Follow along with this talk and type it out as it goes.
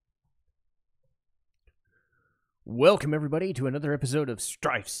Welcome, everybody, to another episode of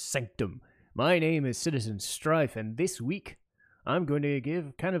Strife Sanctum. My name is Citizen Strife, and this week I'm going to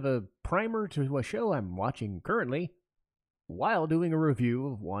give kind of a primer to a show I'm watching currently while doing a review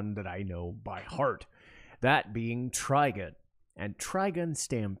of one that I know by heart, that being Trigun and Trigun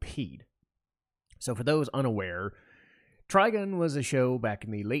Stampede. So, for those unaware, Trigun was a show back in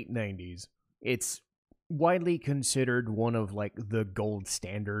the late 90s. It's widely considered one of the gold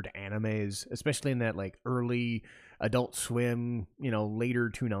standard animes, especially in that early Adult Swim, later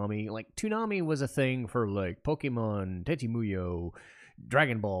Toonami. Toonami was a thing for Pokemon, Tenchi Muyo,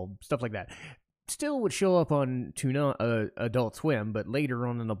 Dragon Ball, stuff like that. Still would show up on Adult Swim, but later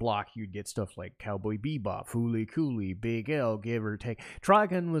on in the block you'd get stuff like Cowboy Bebop, Fooly Cooly, Big L, give or take.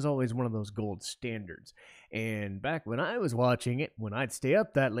 Trigun was always one of those gold standards. And back when I was watching it, when I'd stay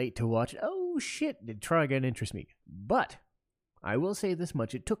up that late to watch it, oh shit, did Trigun interest me. But I will say this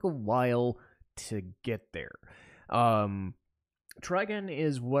much, it took a while to get there. Trigun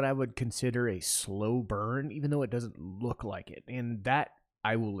is what I would consider a slow burn, even though it doesn't look like it. And that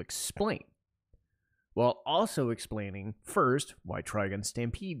I will explain. While also explaining, first, why Trigun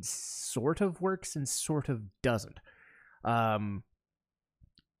Stampede sort of works and sort of doesn't.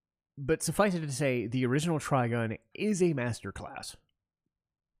 But suffice it to say, the original Trigun is a masterclass.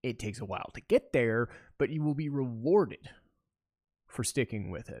 It takes a while to get there, but you will be rewarded for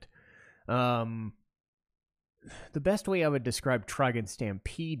sticking with it. The best way I would describe Trigun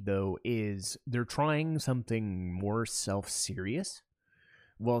Stampede, though, is they're trying something more self-serious,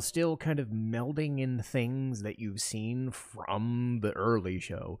 while still kind of melding in things that you've seen from the early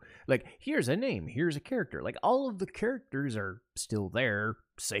show. Here's a name, here's a character. All of the characters are still there,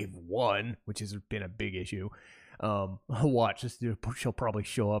 save one, which has been a big issue. Watch, she'll probably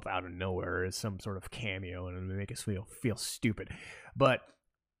show up out of nowhere as some sort of cameo and make us feel stupid. But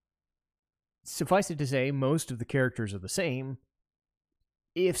suffice it to say, most of the characters are the same,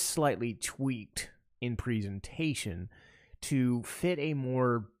 if slightly tweaked in presentation, to fit a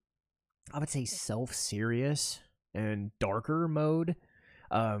more, I would say, self-serious and darker mode.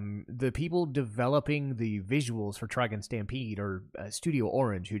 The people developing the visuals for Trigun Stampede are Studio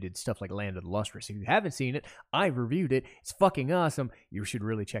Orange, who did stuff like Land of the Lustrous. If you haven't seen it, I've reviewed it. It's fucking awesome. You should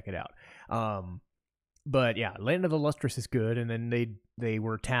really check it out. But yeah, Land of the Lustrous is good, and then they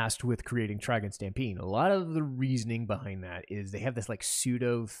were tasked with creating Trigun Stampede. A lot of the reasoning behind that is they have this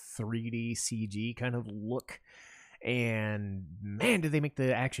pseudo 3D CG kind of look. And man, do they make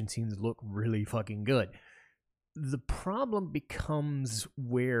the action scenes look really fucking good. The problem becomes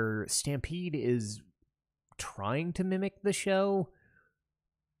where Stampede is trying to mimic the show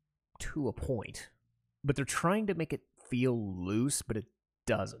to a point. But they're trying to make it feel loose, but it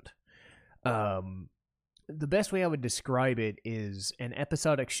doesn't. The best way I would describe it is an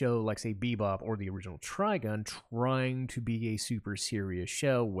episodic show like, say, Bebop or the original Trigun trying to be a super serious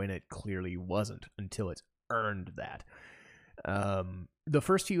show when it clearly wasn't until it's earned that. The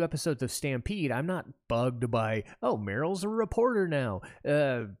first few episodes of Stampede, I'm not bugged by, oh, Meryl's a reporter now.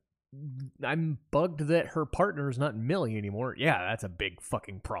 I'm bugged that her partner is not Millie anymore. Yeah, that's a big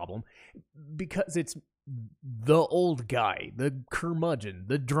fucking problem. Because it's the old guy, the curmudgeon,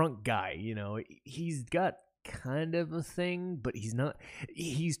 the drunk guy, he's got kind of a thing, but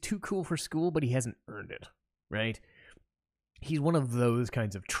he's too cool for school, but he hasn't earned it, right? He's one of those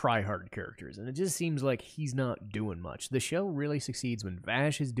kinds of try-hard characters, and it just seems like he's not doing much. The show really succeeds when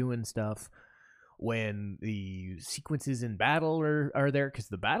Vash is doing stuff, when the sequences in battle are there, because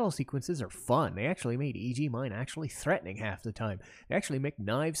the battle sequences are fun. They actually made E.G. Mine actually threatening half the time. They actually make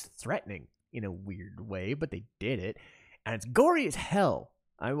knives threatening in a weird way, but they did it, and it's gory as hell.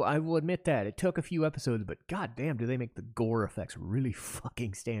 I will admit that. It took a few episodes, but goddamn, do they make the gore effects really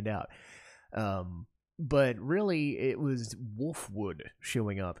fucking stand out. But really, it was Wolfwood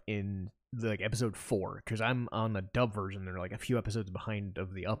showing up in episode 4, because I'm on the dub version. They're a few episodes behind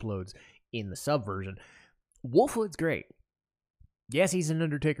of the uploads in the sub version. Wolfwood's great. Yes, he's an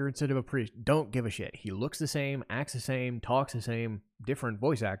Undertaker instead of a priest. Don't give a shit. He looks the same, acts the same, talks the same, different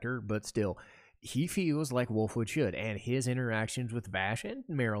voice actor, but still, he feels like Wolfwood should, and his interactions with Vash and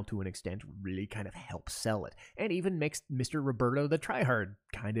Meryl to an extent really kind of help sell it, and even makes Mr. Roberto the Tryhard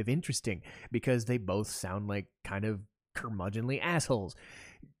kind of interesting, because they both sound like kind of curmudgeonly assholes.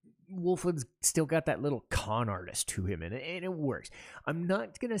 Wolfwood's still got that little con artist to him, and it works. I'm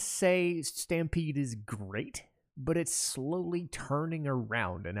not going to say Stampede is great, but it's slowly turning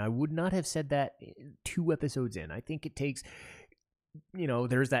around, and I would not have said that 2 episodes in. I think it takes...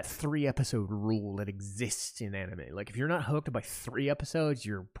 there's that 3-episode rule that exists in anime. If you're not hooked by 3 episodes,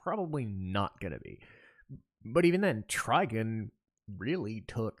 you're probably not going to be. But even then, Trigun really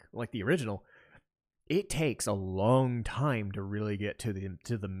took, the original, it takes a long time to really get to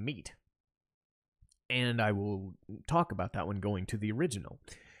the meat. And I will talk about that when going to the original.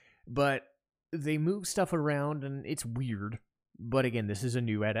 But they move stuff around and it's weird. But again, this is a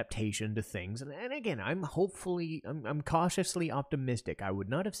new adaptation to things. And again, I'm cautiously optimistic. I would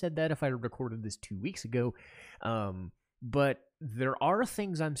not have said that if I recorded this 2 weeks ago. But there are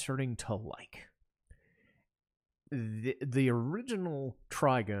things I'm starting to like. The original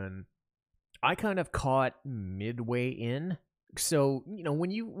Trigun, I kind of caught midway in. So, when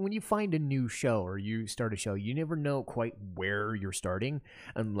you find a new show or you start a show, you never know quite where you're starting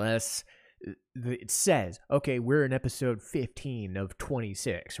unless it says, okay, we're in episode 15 of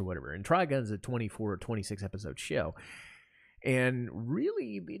 26 or whatever. And Trigun's a 24 or 26 episode show. And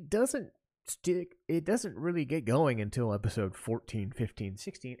really, it doesn't really get going until episode 14, 15,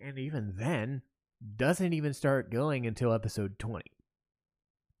 16. And even then, doesn't even start going until episode 20.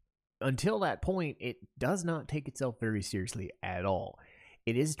 Until that point, it does not take itself very seriously at all.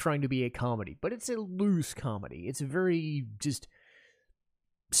 It is trying to be a comedy, but it's a loose comedy. It's very just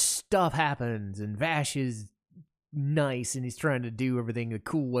stuff happens, and Vash is nice, and he's trying to do everything the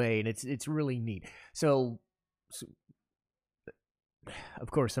cool way, and it's really neat. So of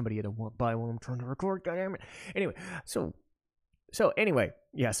course, somebody had to walk by while I'm trying to record. Goddamn it. Anyway, so anyway,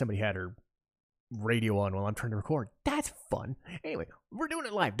 yeah, somebody had her radio on while I'm trying to record. That's fun. Anyway, we're doing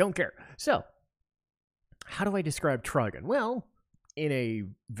it live. Don't care. So, how do I describe Trigun? Well, in a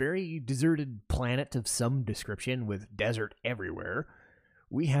very deserted planet of some description with desert everywhere,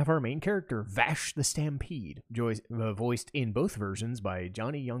 we have our main character, Vash the Stampede, voiced in both versions by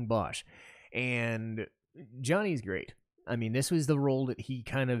Johnny Young Bosch. And Johnny's great. I mean, this was the role that he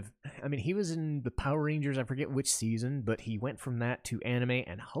he was in the Power Rangers, I forget which season, but he went from that to anime,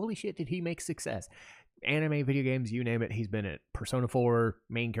 and holy shit, did he make success. Anime, video games, you name it, he's been at Persona 4,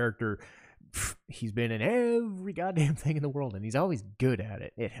 main character, he's been in every goddamn thing in the world, and he's always good at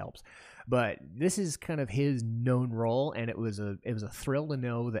it. It helps. But this is kind of his known role, and it was a thrill to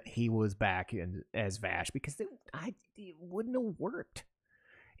know that he was back as Vash, because it wouldn't have worked.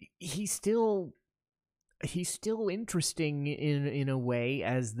 He's still interesting in a way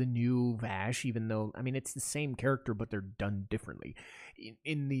as the new Vash, even though, it's the same character, but they're done differently.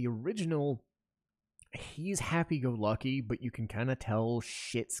 In the original, he's happy-go-lucky, but you can kind of tell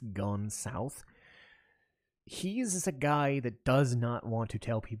shit's gone south. He's a guy that does not want to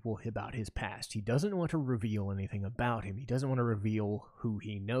tell people about his past. He doesn't want to reveal anything about him. He doesn't want to reveal who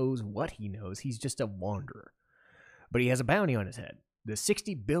he knows, what he knows. He's just a wanderer. But he has a bounty on his head. The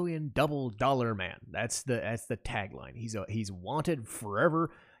 $60 billion double dollar man. That's the tagline. He's wanted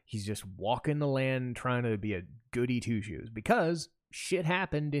forever. He's just walking the land trying to be a goody two-shoes because shit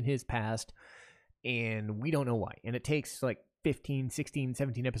happened in his past and we don't know why. And it takes like 15, 16,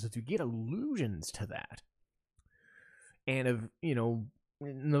 17 episodes to get allusions to that. And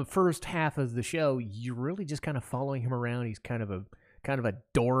in the first half of the show, you're really just kind of following him around. He's kind of a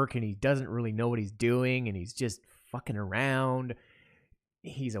dork and he doesn't really know what he's doing and he's just fucking around.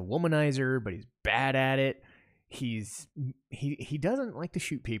 He's a womanizer, but he's bad at it. He doesn't like to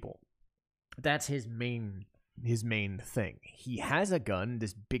shoot people. That's his main thing. He has a gun,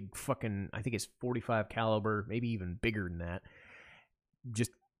 this big fucking, I think it's 45 caliber, maybe even bigger than that.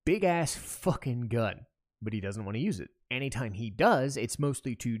 Just big ass fucking gun, but he doesn't want to use it. Anytime he does, it's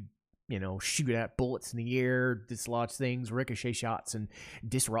mostly to, shoot at bullets in the air, dislodge things, ricochet shots, and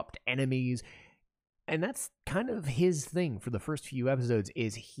disrupt enemies. And that's kind of his thing for the first few episodes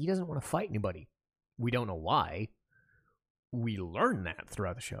is he doesn't want to fight anybody. We don't know why. We learn that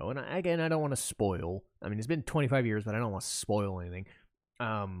throughout the show. And again, I don't want to spoil. It's been 25 years, but I don't want to spoil anything.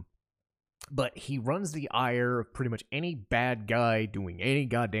 But he runs the ire of pretty much any bad guy doing any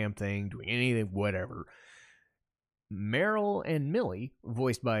goddamn thing, doing anything, whatever. Meryl and Millie,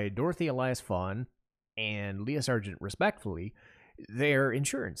 voiced by Dorothy Elias Fawn and Leah Sargent respectively, they're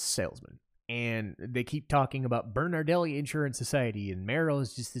insurance salesmen. And they keep talking about Bernardelli Insurance Society, and Meryl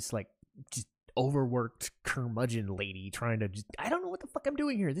is just this, just overworked curmudgeon lady trying to I don't know what the fuck I'm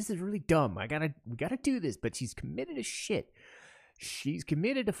doing here. This is really dumb. We gotta do this, but she's committed as shit. She's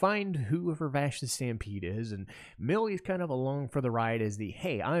committed to find whoever Vash the Stampede is, and Millie's kind of along for the ride as the,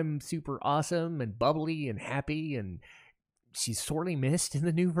 hey, I'm super awesome and bubbly and happy, and she's sorely missed in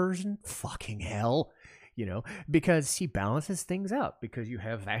the new version. Fucking hell. Because she balances things out. Because you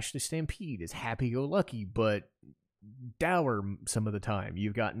have Vash the Stampede is happy-go-lucky, but dour some of the time.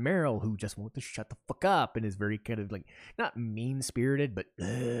 You've got Meryl, who just wants to shut the fuck up and is very kind of not mean-spirited, but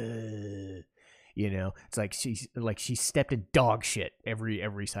it's like she stepped in dog shit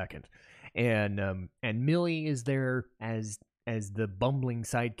every second. And Millie is there as as the bumbling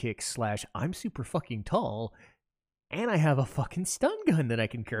sidekick slash I'm super fucking tall, and I have a fucking stun gun that I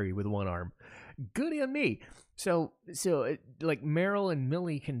can carry with one arm. Good on me. So like Meryl and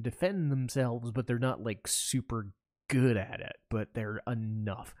Millie can defend themselves, but they're not like super good at it, but they're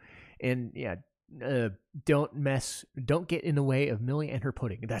enough. And yeah, don't get in the way of Millie and her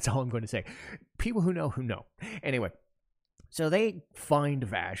pudding. That's all I'm going to say. People who know. Anyway, so they find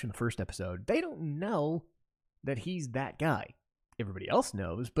Vash in the first episode. They don't know that he's that guy. Everybody else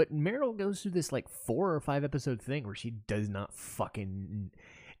knows, but Meryl goes through this like 4 or 5 episode thing where she does not fucking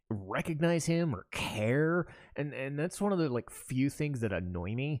recognize him or care, and that's one of the like few things that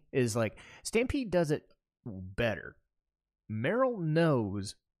annoy me. Is like Stampede does it better. Meryl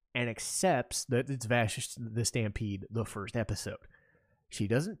knows and accepts that it's Vash the Stampede the first episode. She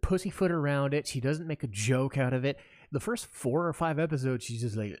doesn't pussyfoot around it. She doesn't make a joke out of it. The first 4 or 5 episodes, she's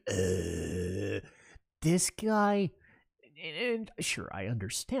just like, this guy. And sure, I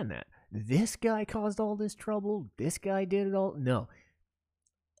understand that. This guy caused all this trouble. This guy did it all. No.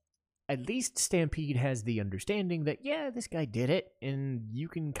 At least Stampede has the understanding that, yeah, this guy did it. And you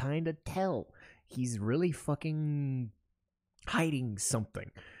can kind of tell. He's really fucking hiding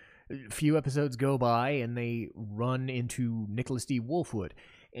something. A few episodes go by and they run into Nicholas D. Wolfwood.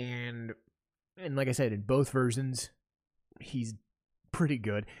 And like I said, in both versions, he's pretty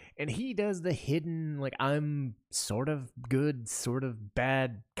good, and he does the hidden like I'm sort of good, sort of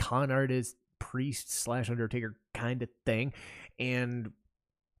bad con artist, priest slash undertaker kind of thing, and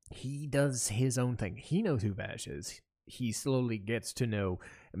he does his own thing. He knows who Vash is. He slowly gets to know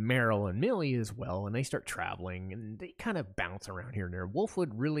Meryl and Millie as well, and they start traveling, and they kind of bounce around here and there.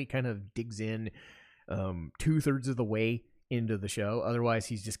 Wolfwood really kind of digs in 2/3 of the way into the show. Otherwise,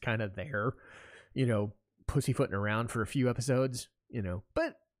 he's just kind of there, pussyfooting around for a few episodes.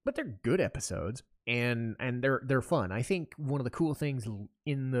 But they're good episodes, and they're fun. I think one of the cool things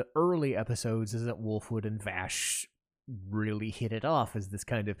in the early episodes is that Wolfwood and Vash really hit it off as this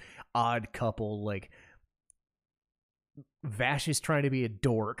kind of odd couple. Like, Vash is trying to be a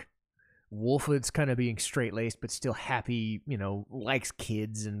dork. Wolfwood's kind of being straight-laced, but still happy, likes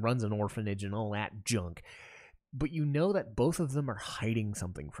kids and runs an orphanage and all that junk. But you know that both of them are hiding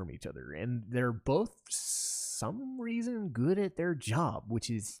something from each other, and they're both some reason good at their job, which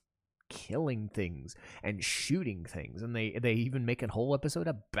is killing things and shooting things. And they even make a whole episode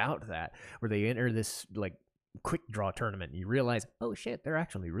about that, where they enter this like quick draw tournament, and you realize, oh shit, they're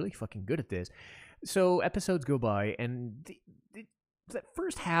actually really fucking good at this. So episodes go by, and that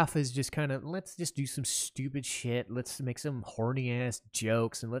first half is just kind of, let's just do some stupid shit, let's make some horny ass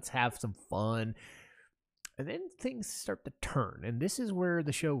jokes, and let's have some fun. And then things start to turn, and this is where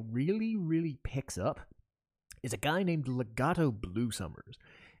the show really, really picks up. Is a guy named Legato Blue Summers,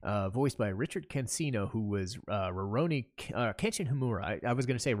 voiced by Richard Cancino, who was Rurouni Kenshin Himura. I was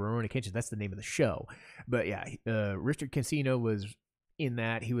going to say Rurouni Kenshin, that's the name of the show. But yeah, Richard Cancino was in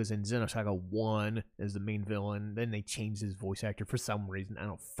that. He was in Xenosaga 1 as the main villain. Then they changed his voice actor for some reason. I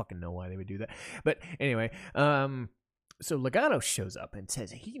don't fucking know why they would do that. But anyway, so Legato shows up and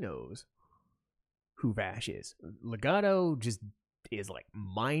says he knows who Vash is. Legato just is like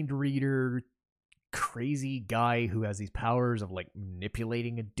mind reader, crazy guy who has these powers of like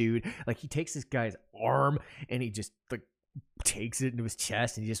manipulating a dude. Like, he takes this guy's arm and he just like takes it into his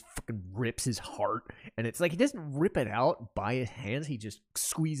chest and he just fucking rips his heart. And it's like, he doesn't rip it out by his hands, he just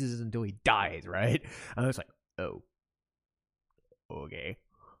squeezes it until he dies, right? And I was like, oh, okay,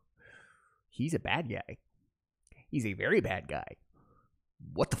 he's a bad guy. He's a very bad guy.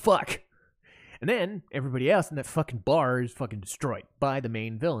 What the fuck? And then everybody else in that fucking bar is fucking destroyed by the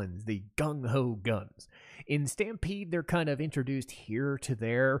main villains, the Gung Ho Guns. In Stampede, they're kind of introduced here to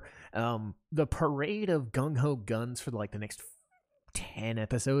there. The parade of Gung Ho Guns for like the next 10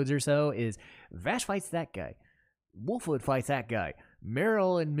 episodes or so is Vash fights that guy, Wolfwood fights that guy,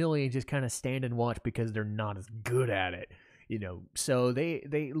 Meryl and Millie just kind of stand and watch because they're not as good at it, So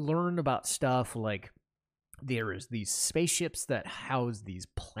they learn about stuff like, there is these spaceships that house these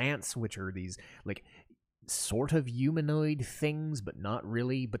plants, which are these like sort of humanoid things, but not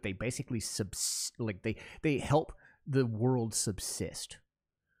really. But they basically they help the world subsist.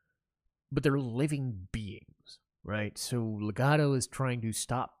 But they're living beings, right? So Legato is trying to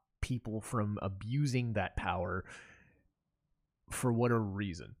stop people from abusing that power for whatever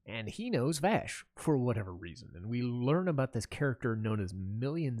reason. And he knows Vash for whatever reason. And we learn about this character known as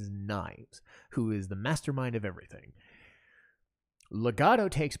Millions Knives, who is the mastermind of everything. Legato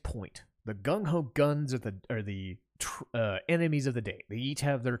takes point. The Gung Ho Guns are the enemies of the day. They each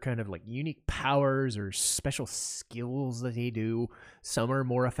have their kind of like unique powers or special skills that they do. Some are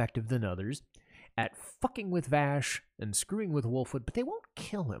more effective than others. at fucking with Vash and screwing with Wolfwood, but they won't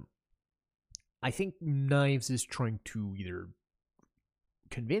kill him. I think Knives is trying to either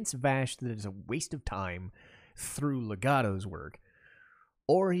convince Vash that it's a waste of time through Legato's work,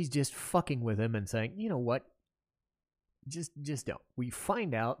 or he's just fucking with him and saying, you know what, just don't. We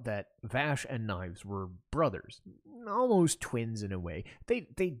find out that Vash and Knives were brothers, almost twins in a way.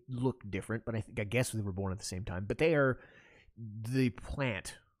 They look different, but I guess they were born at the same time. But they are the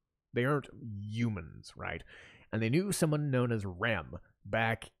plant. They aren't humans, right? And they knew someone known as Rem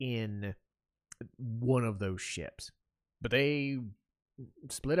back in one of those ships. But they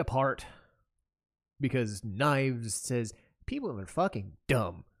split apart because Knives says people are fucking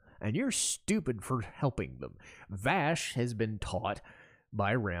dumb and you're stupid for helping them. Vash has been taught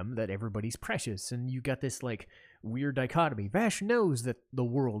by Rem that everybody's precious, and you got this like weird dichotomy. Vash knows that the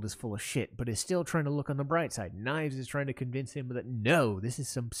world is full of shit, but is still trying to look on the bright side. Knives is trying to convince him that no, this is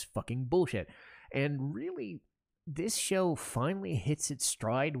some fucking bullshit. And really, this show finally hits its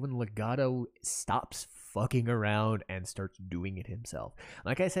stride when Legato stops fucking around and starts doing it himself.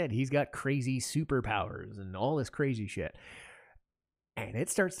 Like I said, he's got crazy superpowers and all this crazy shit. And it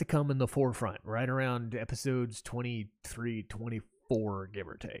starts to come in the forefront right around episodes 23, 24, give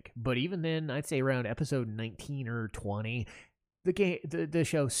or take. But even then, I'd say around episode 19 or 20, the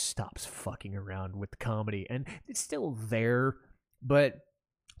show stops fucking around with the comedy. And it's still there, but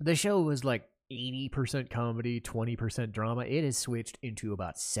the show was like 80% comedy, 20% drama. It has switched into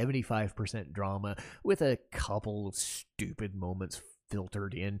about 75% drama with a couple of stupid moments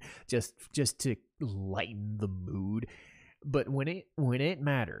filtered in just to lighten the mood. But when it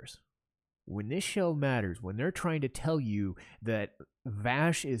matters, when this show matters, when they're trying to tell you that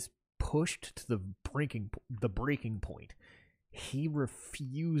Vash is pushed to the breaking point, he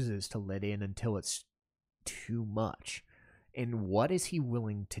refuses to let in until it's too much. And what is he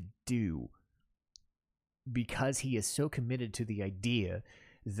willing to do? Because he is so committed to the idea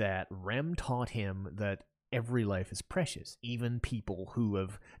that Rem taught him that every life is precious. Even people who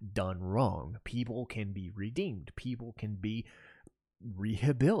have done wrong. People can be redeemed. People can be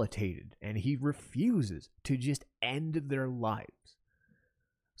rehabilitated. And he refuses to just end their lives.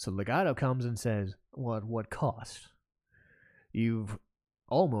 So Legato comes and says, well, at what cost? You've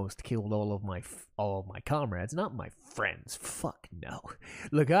almost killed all of my comrades, not my friends. Fuck no.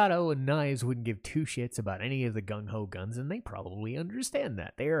 Legato and Knives wouldn't give two shits about any of the gung-ho guns, and they probably understand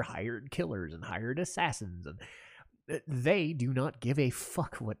that. They are hired killers and hired assassins, and they do not give a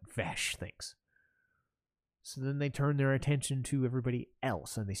fuck what Vash thinks. So then they turn their attention to everybody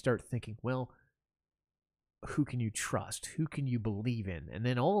else, and they start thinking, well, who can you trust? Who can you believe in? And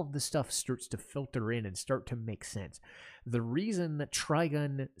then all of the stuff starts to filter in and start to make sense. The reason that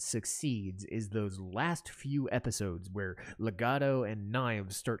Trigun succeeds is those last few episodes where Legato and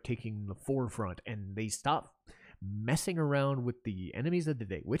Knives start taking the forefront and they stop messing around with the enemies of the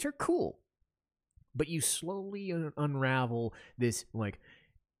day, which are cool. But you slowly unravel this, like,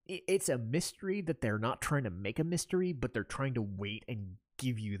 it's a mystery that they're not trying to make a mystery, but they're trying to wait and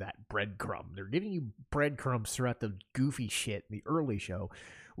give you that breadcrumb. They're giving you breadcrumbs throughout the goofy shit in the early show.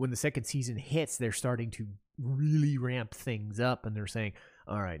 When the second season hits, they're starting to really ramp things up, and they're saying,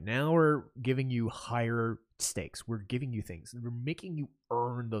 all right, now we're giving you higher stakes. We're giving you things. We're making you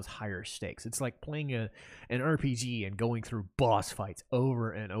earn those higher stakes. It's like playing an RPG and going through boss fights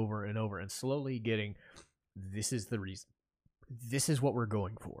over and over and over and slowly getting, this is the reason. This is what we're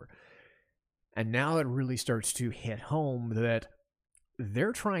going for. And now it really starts to hit home that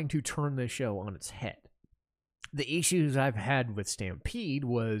they're trying to turn this show on its head. The issues I've had with Stampede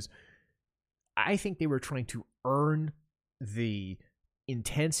was I think they were trying to earn the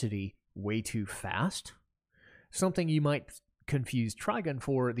intensity way too fast. Something you might confuse Trigun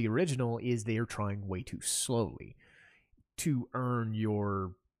for, the original, is they're trying way too slowly to earn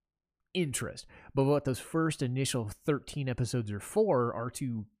your interest. But what those first initial 13 episodes are for are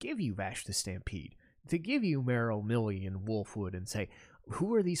to give you Vash the Stampede, to give you Meryl, Millie, and Wolfwood, and say,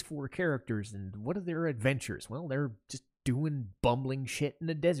 who are these four characters and what are their adventures? Well, they're just doing bumbling shit in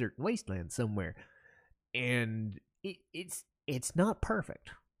a desert wasteland somewhere. And it's not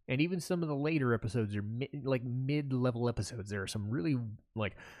perfect. And even some of the later episodes are mid-level episodes. There are some really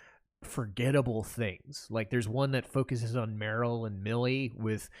like forgettable things. Like there's one that focuses on Meryl and Millie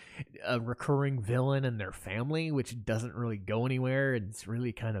with a recurring villain and their family, which doesn't really go anywhere, and it's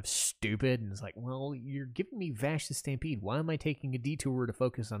really kind of stupid. And it's like, well, you're giving me Vash the Stampede. Why am I taking a detour to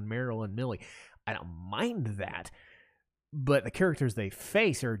focus on Meryl and Millie? I don't mind that, but the characters they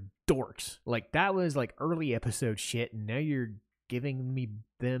face are dorks. Like that was like early episode shit, and now you're giving me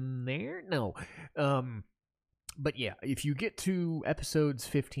them there? No. But yeah, if you get to episodes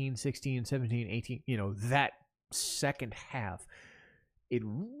 15, 16, 17, 18, that second half, it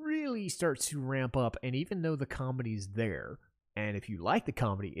really starts to ramp up. And even though the comedy's there, and if you like the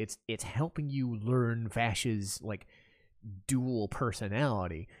comedy, it's helping you learn Vash's like dual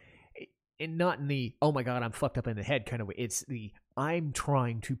personality, and not in the oh my god I'm fucked up in the head kind of way. It's the I'm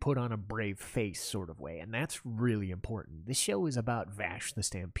trying to put on a brave face sort of way, and that's really important. This show is about Vash the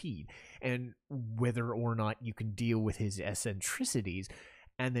Stampede, and whether or not you can deal with his eccentricities,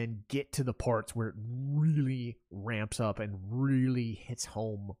 and then get to the parts where it really ramps up and really hits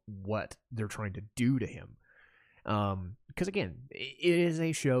home what they're trying to do to him. Because again, it is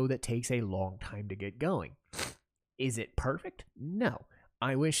a show that takes a long time to get going. Is it perfect? No.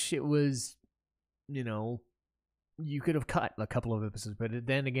 I wish it was, you could have cut a couple of episodes, but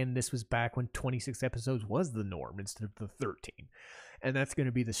then again, this was back when 26 episodes was the norm instead of the 13. And that's going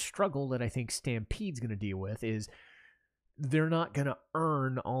to be the struggle that I think Stampede's going to deal with, is they're not going to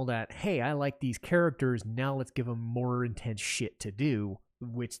earn all that, hey, I like these characters, now let's give them more intense shit to do,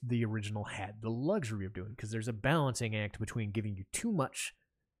 which the original had the luxury of doing, because there's a balancing act between giving you too much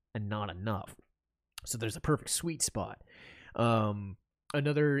and not enough. So there's a perfect sweet spot.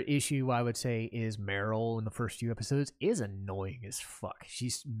 Another issue I would say is Meryl in the first few episodes is annoying as fuck.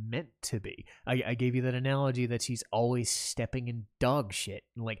 She's meant to be. I gave you that analogy that she's always stepping in dog shit.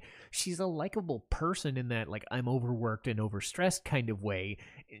 Like, she's a likable person in that, like, I'm overworked and overstressed kind of way,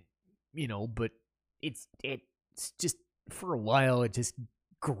 but it's just, for a while, it just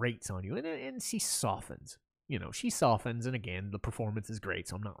grates on you. And she softens. She softens, and again, the performance is great,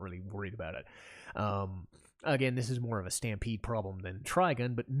 so I'm not really worried about it. Again, this is more of a Stampede problem than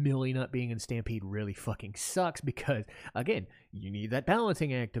Trigun, but Millie not being in Stampede really fucking sucks because, again, you need that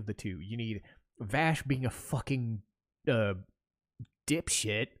balancing act of the two. You need Vash being a fucking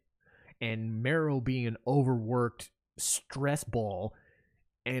dipshit and Meryl being an overworked stress ball,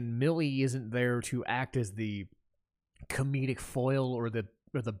 and Millie isn't there to act as the comedic foil or the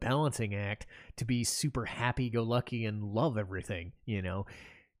balancing act to be super happy-go-lucky and love everything,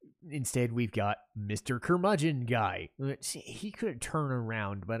 Instead, we've got Mr. Curmudgeon guy. He could turn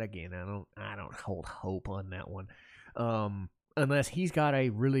around, but again, I don't hold hope on that one. Unless he's got a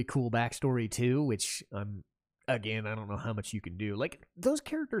really cool backstory too, which again, I don't know how much you can do. Like, those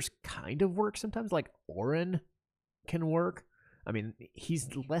characters kind of work sometimes. Like, Orin can work. I mean, he's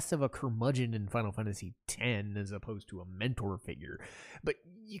less of a curmudgeon in Final Fantasy X as opposed to a mentor figure. But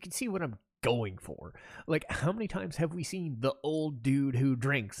you can see what I'm going for. Like, how many times have we seen the old dude who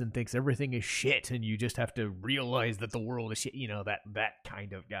drinks and thinks everything is shit, and you just have to realize that the world is shit? That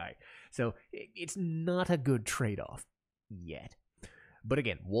kind of guy. So it's not a good trade-off yet. But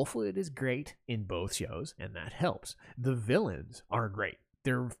again, Wolfwood is great in both shows, and that helps. The villains are great.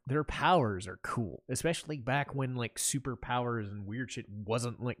 Their powers are cool, especially back when like superpowers and weird shit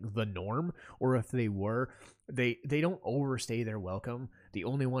wasn't like the norm, or if they were, they don't overstay their welcome. The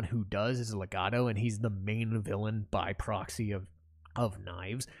only one who does is Legato, and he's the main villain by proxy of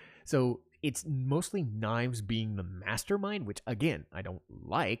Knives. So it's mostly Knives being the mastermind, which again I don't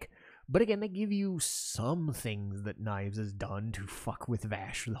like. But again, they give you some things that Knives has done to fuck with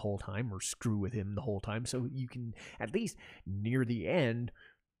Vash the whole time, or screw with him the whole time, so you can, at least near the end,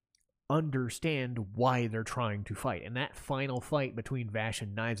 understand why they're trying to fight. And that final fight between Vash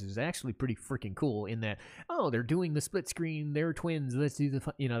and Knives is actually pretty freaking cool in that, they're doing the split screen, they're twins, let's do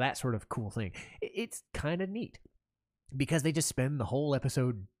that sort of cool thing. It's kind of neat, because they just spend the whole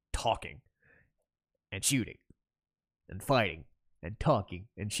episode talking and shooting and fighting and talking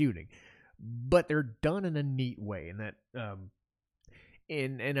and shooting, but they're done in a neat way. And that,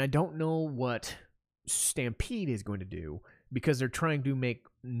 and I don't know what Stampede is going to do, because they're trying to make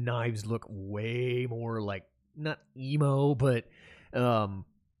Knives look way more like, not emo, but I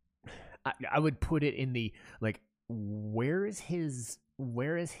would put it in the, like, where is his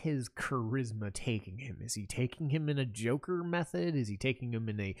charisma taking him? Is he taking him in a Joker method? Is he taking him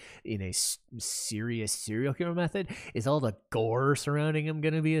in a serious serial killer method? Is all the gore surrounding him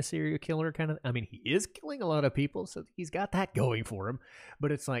going to be a serial killer kind of? I mean, he is killing a lot of people, so he's got that going for him.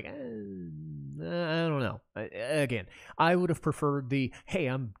 But it's like, I don't know. Again, I would have preferred hey,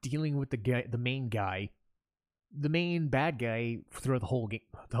 I'm dealing with the main guy. The main bad guy throughout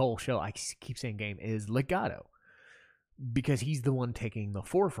the whole show, I keep saying game, is Legato, because he's the one taking the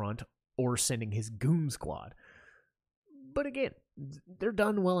forefront or sending his goon squad. But again, they're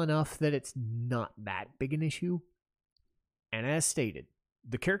done well enough that it's not that big an issue. And as stated,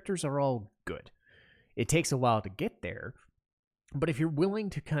 the characters are all good. It takes a while to get there, but if you're willing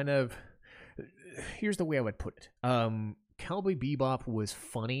to kind of... Here's the way I would put it. Cowboy Bebop was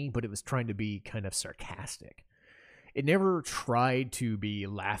funny, but it was trying to be kind of sarcastic. It never tried to be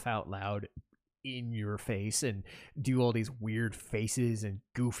laugh out loud in your face and do all these weird faces and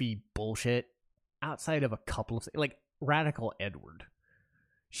goofy bullshit outside of a couple of, like, Radical Edward.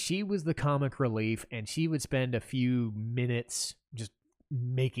 She was the comic relief, and she would spend a few minutes just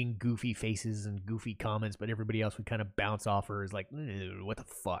making goofy faces and goofy comments, but everybody else would kind of bounce off her as like, what the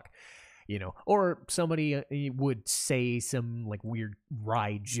fuck? You know, or somebody would say some like weird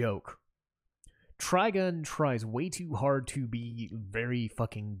wry joke. Trigun tries way too hard to be very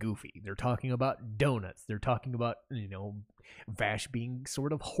fucking goofy. They're talking about donuts. They're talking about, you know, Vash being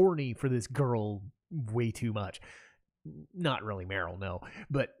sort of horny for this girl way too much. Not really Meryl, no,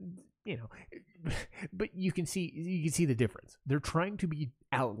 but you know, but you can see the difference. They're trying to be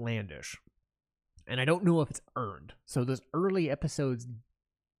outlandish, and I don't know if it's earned. So those early episodes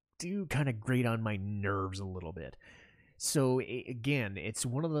do kind of grate on my nerves a little bit. So again, it's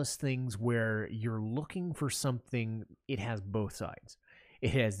one of those things where you're looking for something. It has both sides.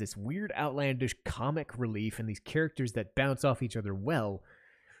 It has this weird outlandish comic relief and these characters that bounce off each other well,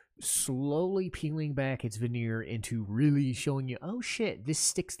 slowly peeling back its veneer into really showing you, oh shit, this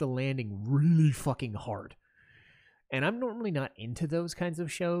sticks the landing really fucking hard. And I'm normally not into those kinds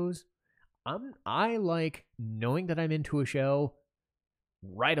of shows. I like knowing that I'm into a show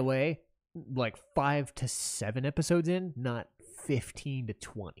right away, like 5 to 7 episodes in, not 15 to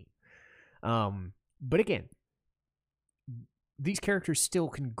 20. But again, these characters still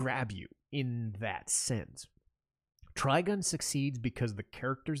can grab you in that sense. Trigun succeeds because the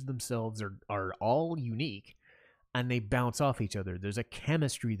characters themselves are all unique and they bounce off each other. There's a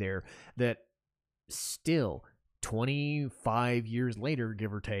chemistry there that still, 25 years later,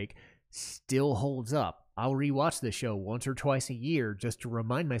 give or take, still holds up. I'll rewatch the show once or twice a year just to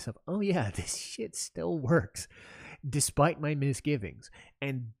remind myself, oh yeah, this shit still works, despite my misgivings.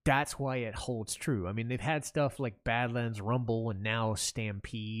 And that's why it holds true. I mean, they've had stuff like Badlands Rumble and now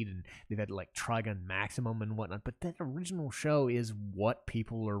Stampede, and they've had like Trigun Maximum and whatnot, but that original show is what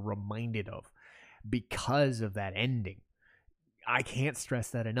people are reminded of because of that ending. I can't stress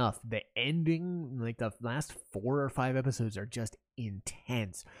that enough. The ending, like the last 4 or 5 episodes, are just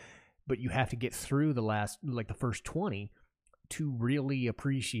intense. But you have to get through the first 20 to really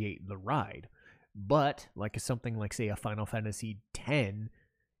appreciate the ride. But like something like, say, a Final Fantasy X,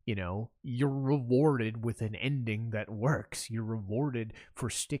 you know, you're rewarded with an ending that works. You're rewarded for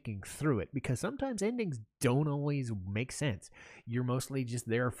sticking through it, because sometimes endings don't always make sense. You're mostly just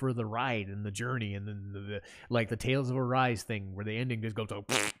there for the ride and the journey, and then like the Tales of Arise thing where the ending just goes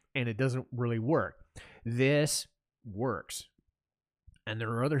and it doesn't really work. This works. And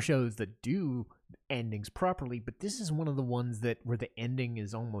there are other shows that do endings properly, but this is one of the ones where the ending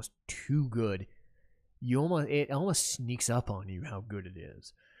is almost too good. It almost sneaks up on you how good it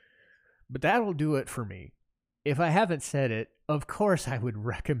is. But that'll do it for me. If I haven't said it, of course I would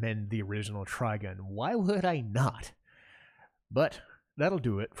recommend the original Trigun. Why would I not? But that'll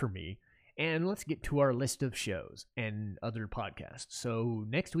do it for me. And let's get to our list of shows and other podcasts. So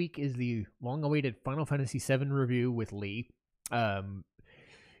next week is the long-awaited Final Fantasy VII review with Lee.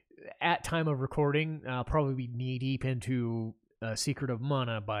 At time of recording, I'll probably be knee-deep into Secret of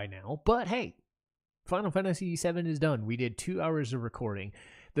Mana by now. But hey, Final Fantasy VII is done. We did 2 hours of recording.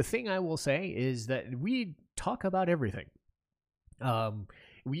 The thing I will say is that we talk about everything.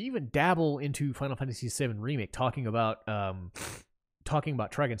 We even dabble into Final Fantasy VII Remake, talking about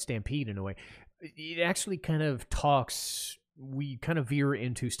Trigun Stampede in a way. It actually kind of we kind of veer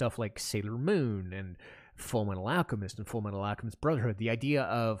into stuff like Sailor Moon and Full Metal Alchemist and Full Metal Alchemist Brotherhood. The idea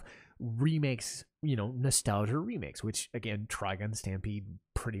of remakes, you know, nostalgia remakes, which again, Trigun Stampede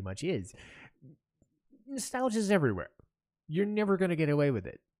pretty much is. Nostalgia is everywhere. You're never going to get away with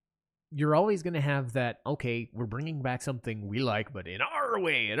it. You're always going to have that, okay, we're bringing back something we like, but in our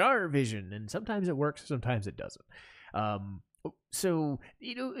way, in our vision. And sometimes it works, sometimes it doesn't. So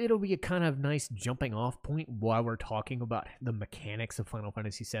it'll be a kind of nice jumping off point while we're talking about the mechanics of Final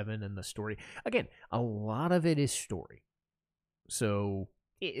Fantasy VII and the story. Again, a lot of it is story. So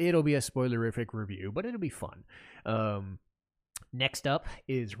it'll be a spoilerific review, but it'll be fun. Next up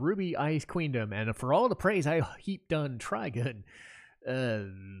is Ruby Ice Queendom, and for all the praise I heaped on Trigun,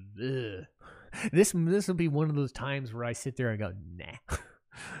 this will be one of those times where I sit there and go, nah.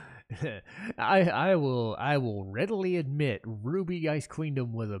 I will readily admit Ruby Ice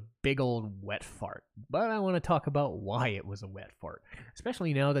Queendom was a big old wet fart, but I want to talk about why it was a wet fart,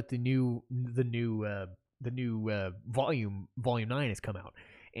 especially now that the new volume 9 has come out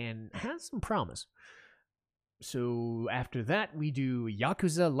and has some promise. So after that, we do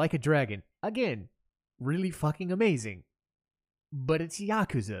Yakuza Like a Dragon. Again, really fucking amazing. But it's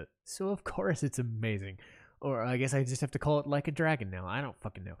Yakuza, so of course it's amazing. Or I guess I just have to call it Like a Dragon now. I don't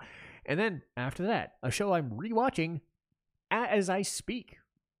fucking know. And then after that, a show I'm rewatching as I speak.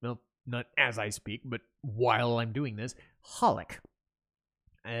 Well, not as I speak, but while I'm doing this, Holic.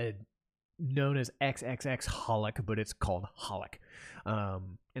 Known as XXX Holic, but it's called Holic.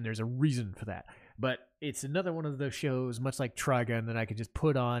 And there's a reason for that. But it's another one of those shows, much like Trigun, that I could just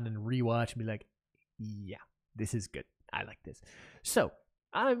put on and rewatch and be like, yeah, this is good. I like this. So,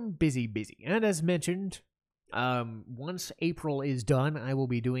 I'm busy. And as mentioned, once April is done, I will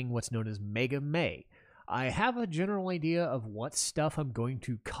be doing what's known as Mega May. I have a general idea of what stuff I'm going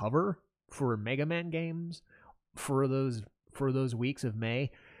to cover for Mega Man games for those weeks of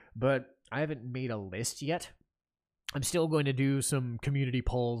May, but I haven't made a list yet. I'm still going to do some community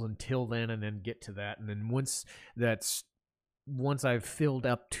polls until then, and then get to that. And then once I've filled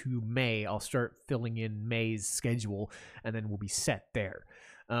up to May, I'll start filling in May's schedule, and then we'll be set there.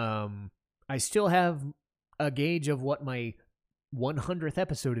 I still have a gauge of what my 100th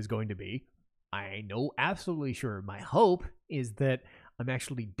episode is going to be. I know absolutely sure. My hope is that I'm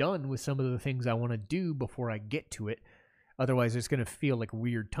actually done with some of the things I want to do before I get to it. Otherwise, it's going to feel like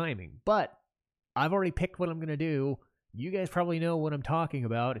weird timing. But I've already picked what I'm going to do. You guys probably know what I'm talking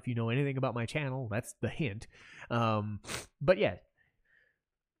about. If you know anything about my channel, that's the hint. But yeah,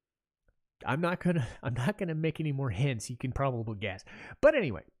 I'm not gonna make any more hints. You can probably guess. But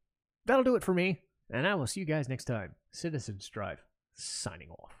anyway, that'll do it for me, and I will see you guys next time. Citizen Strife, signing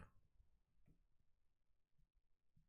off.